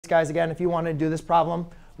Guys, again, if you want to do this problem,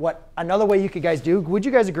 another way you could guys do, would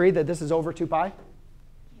you guys agree that this is over 2 pi?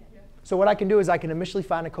 Yeah. So what I can do is I can initially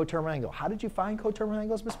find a coterminal angle. How did you find coterminal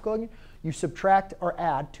angles, Mr. McLogan? You subtract or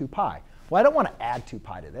add 2 pi. Well, I don't want to add 2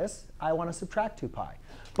 pi to this. I want to subtract 2 pi.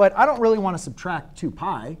 But I don't really want to subtract 2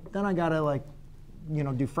 pi. Then I got to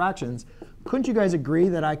do fractions. Couldn't you guys agree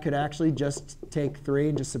that I could actually just take 3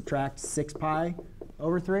 and just subtract 6 pi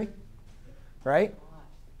over 3? Right?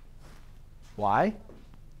 Why?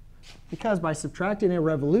 Because by subtracting a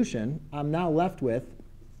revolution, I'm now left with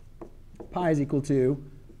pi is equal to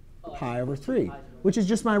pi over 3, which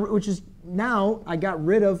is now I got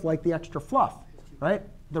rid of the extra fluff, right?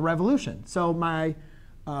 The revolution. So my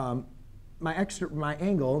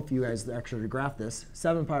angle, if you guys actually graph this,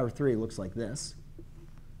 7 pi over 3 looks like this.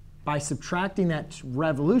 By subtracting that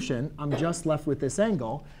revolution, I'm just left with this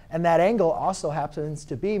angle. And that angle also happens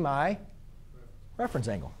to be my reference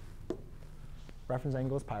angle. Reference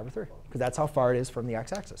angle is pi over 3, because that's how far it is from the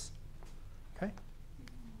x-axis. OK?